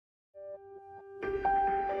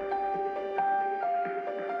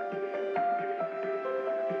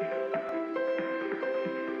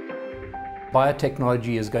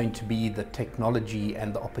Biotechnology is going to be the technology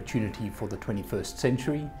and the opportunity for the 21st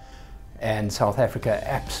century, and South Africa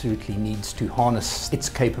absolutely needs to harness its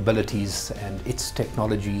capabilities and its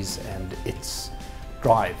technologies and its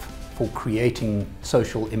drive for creating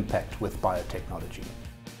social impact with biotechnology.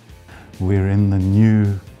 We're in the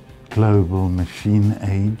new global machine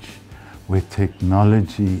age where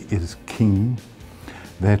technology is king.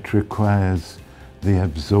 That requires the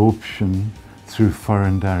absorption through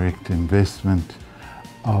foreign direct investment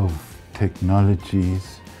of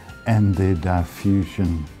technologies and their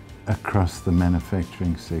diffusion across the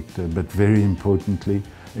manufacturing sector. But very importantly,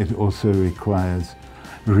 it also requires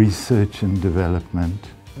research and development.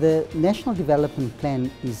 The National Development Plan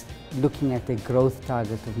is looking at a growth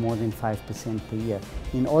target of more than 5% per year.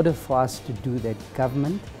 In order for us to do that,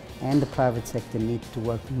 government and the private sector need to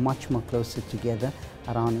work much more closer together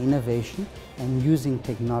around innovation and using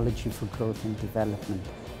technology for growth and development.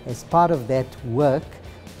 As part of that work,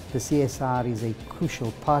 the CSIR is a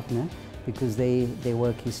crucial partner because their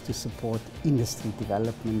work is to support industry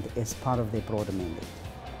development as part of their broader mandate.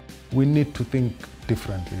 We need to think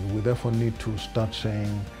differently. We therefore need to start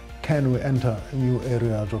saying, can we enter new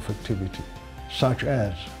areas of activity, such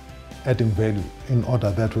as adding value in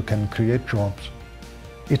order that we can create jobs?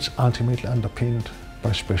 It's ultimately underpinned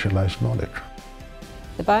by specialized knowledge.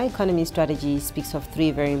 The bioeconomy strategy speaks of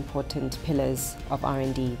three very important pillars of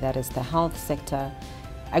R&D, that is the health sector,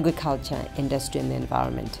 agriculture, industry and the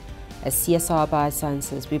environment. As CSIR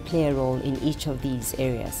Biosciences, we play a role in each of these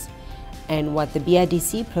areas. And what the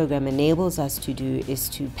BIDC program enables us to do is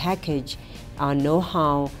to package our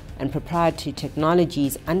know-how and proprietary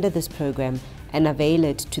technologies under this program and avail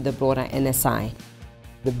it to the broader NSI.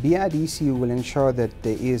 The BIDC will ensure that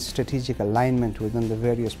there is strategic alignment within the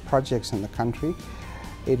various projects in the country.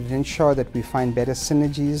 It will ensure that we find better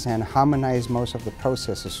synergies and harmonize most of the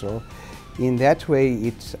processes. So in that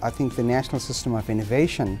way, I think the national system of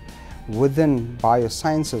innovation within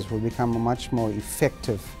biosciences will become a much more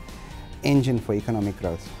effective engine for economic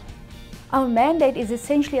growth. Our mandate is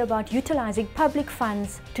essentially about utilizing public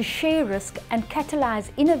funds to share risk and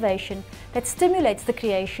catalyze innovation that stimulates the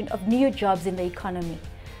creation of new jobs in the economy.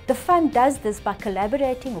 The fund does this by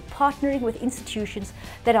collaborating or partnering with institutions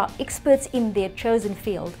that are experts in their chosen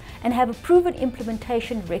field and have a proven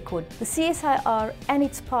implementation record. The CSIR and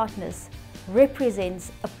its partners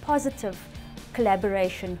represents a positive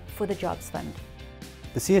collaboration for the Jobs Fund.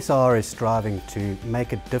 The CSIR is striving to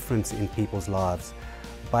make a difference in people's lives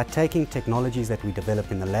by taking technologies that we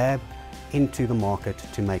develop in the lab into the market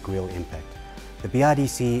to make real impact. The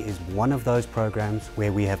BIDC is one of those programs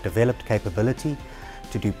where we have developed capability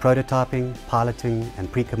to do prototyping, piloting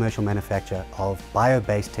and pre-commercial manufacture of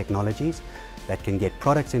bio-based technologies that can get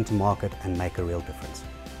products into market and make a real difference.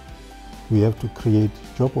 We have to create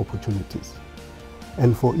job opportunities.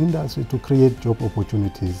 And for industry to create job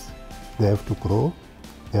opportunities, they have to grow,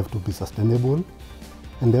 they have to be sustainable,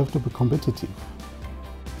 and they have to be competitive.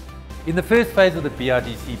 In the first phase of the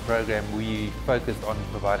BIDC program, we focused on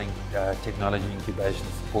providing technology incubation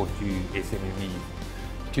support to SMMEs.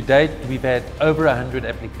 To date, we've had over 100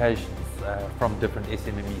 applications from different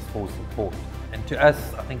SMMEs for support. And to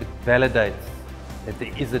us, I think it validates that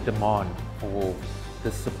there is a demand for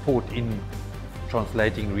the support in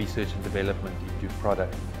translating research and development into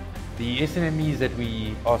product. The SMMEs that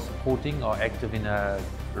we are supporting are active in a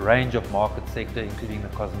range of market sectors, including the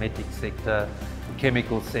cosmetics sector, the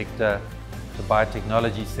chemical sector, the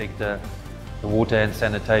biotechnology sector, the water and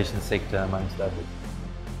sanitation sector, amongst others.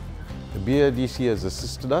 The BIDC has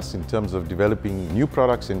assisted us in terms of developing new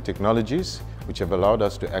products and technologies which have allowed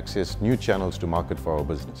us to access new channels to market for our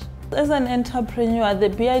business. As an entrepreneur, the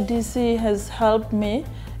BIDC has helped me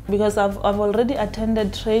because I've already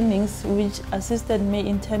attended trainings which assisted me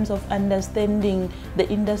in terms of understanding the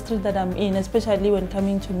industry that I'm in, especially when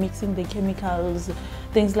coming to mixing the chemicals,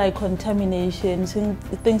 things like contamination,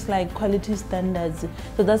 things like quality standards.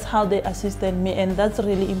 So that's how they assisted me, and that's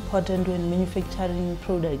really important when manufacturing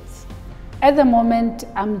products. At the moment,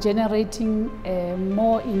 I'm generating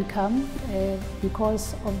more income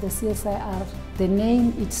because of the CSIR. The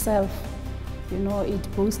name itself, you know,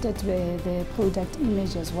 it boosted the product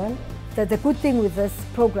image as well. So the good thing with this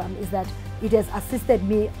program is that it has assisted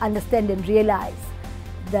me understand and realize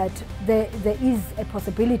that there is a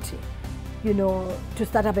possibility, you know, to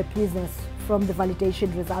start up a business from the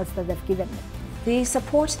validation results that they've given me. The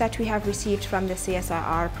support that we have received from the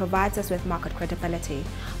CSIR provides us with market credibility,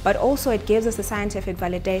 but also it gives us the scientific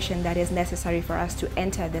validation that is necessary for us to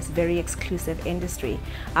enter this very exclusive industry,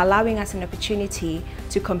 allowing us an opportunity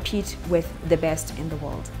to compete with the best in the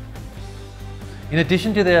world. In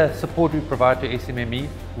addition to the support we provide to SMMEs,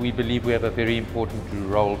 we believe we have a very important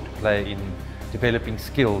role to play in developing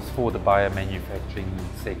skills for the biomanufacturing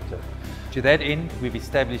sector. To that end, we've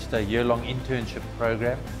established a year-long internship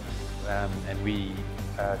program and we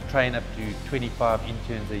train up to 25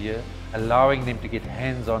 interns a year, allowing them to get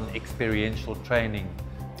hands-on experiential training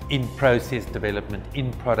in process development,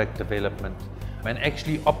 in product development, and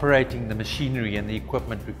actually operating the machinery and the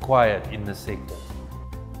equipment required in the sector.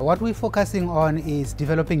 What we're focusing on is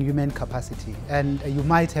developing human capacity, and you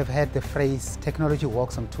might have heard the phrase technology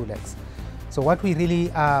walks on two legs. So what we really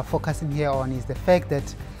are focusing here on is the fact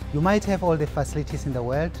that you might have all the facilities in the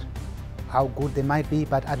world, how good they might be,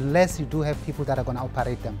 but unless you do have people that are going to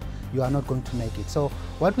operate them, you are not going to make it. So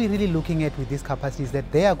what we're really looking at with this capacity is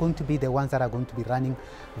that they are going to be the ones that are going to be running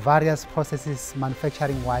various processes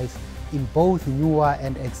manufacturing-wise in both newer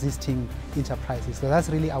and existing enterprises. So that's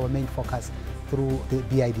really our main focus through the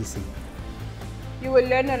BIDC. You will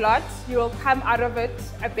learn a lot, you will come out of it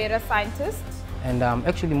a better scientist. And I'm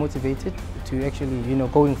actually motivated to actually,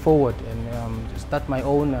 going forward and start my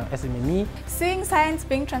own SMME. Seeing science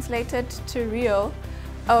being translated to real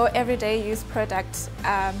or everyday use products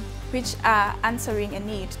which are answering a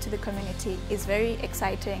need to the community is very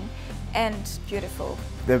exciting and beautiful.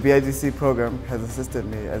 The BIDC program has assisted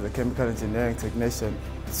me as a chemical engineering technician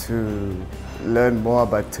to learn more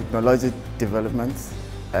about technology development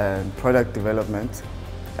and product development,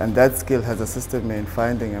 and that skill has assisted me in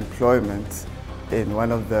finding employment in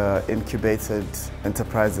one of the incubated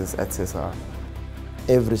enterprises at CSIR.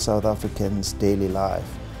 Every South African's daily life,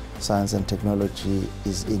 science and technology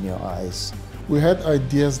is in your eyes. We had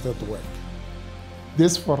ideas that work.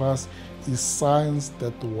 This for us is science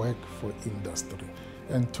that works for industry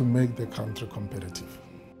and to make the country competitive.